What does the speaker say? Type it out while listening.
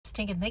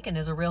stinking thinking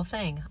is a real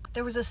thing.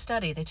 There was a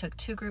study. They took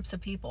two groups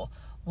of people.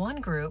 One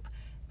group,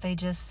 they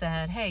just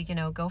said, hey,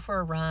 go for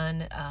a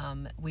run.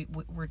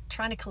 We're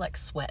trying to collect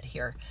sweat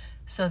here.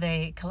 So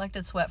they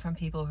collected sweat from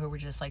people who were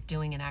just like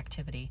doing an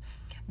activity.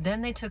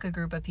 Then they took a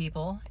group of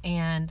people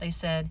and they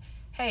said,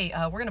 hey,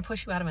 we're going to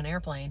push you out of an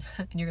airplane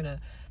and you're going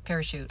to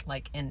parachute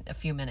like in a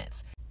few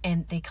minutes.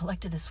 And they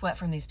collected the sweat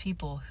from these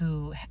people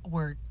who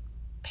were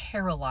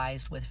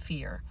paralyzed with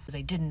fear because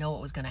they didn't know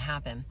what was going to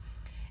happen.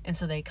 And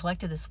so they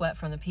collected the sweat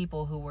from the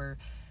people who were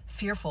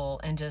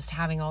fearful and just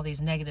having all these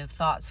negative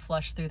thoughts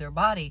flush through their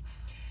body.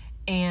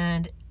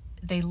 And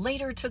they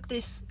later took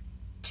these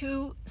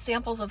two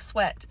samples of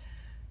sweat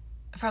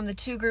from the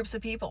two groups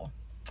of people,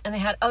 and they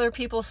had other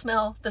people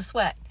smell the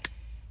sweat.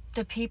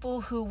 The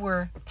people who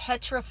were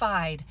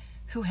petrified,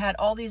 who had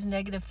all these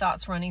negative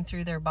thoughts running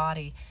through their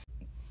body,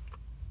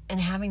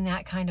 and having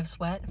that kind of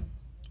sweat,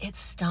 it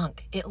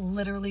stunk. It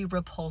literally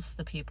repulsed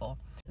the people.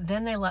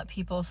 Then they let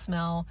people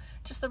smell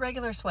just the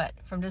regular sweat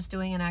from just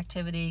doing an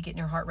activity, getting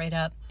your heart rate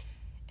up,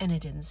 and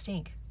it didn't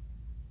stink.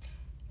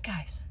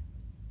 Guys,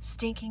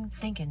 stinking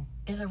thinking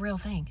is a real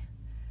thing.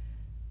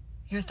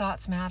 Your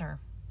thoughts matter.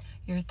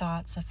 Your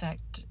thoughts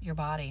affect your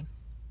body.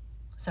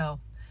 So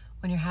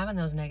when you're having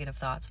those negative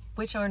thoughts,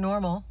 which are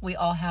normal, we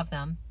all have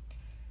them,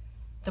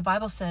 the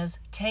Bible says,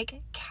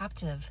 take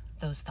captive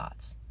those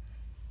thoughts.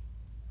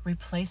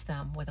 Replace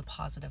them with a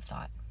positive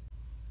thought.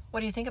 What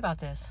do you think about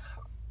this?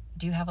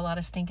 Do you have a lot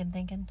of stinking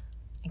thinking?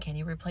 And can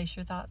you replace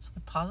your thoughts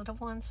with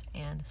positive ones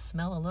and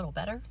smell a little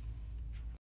better?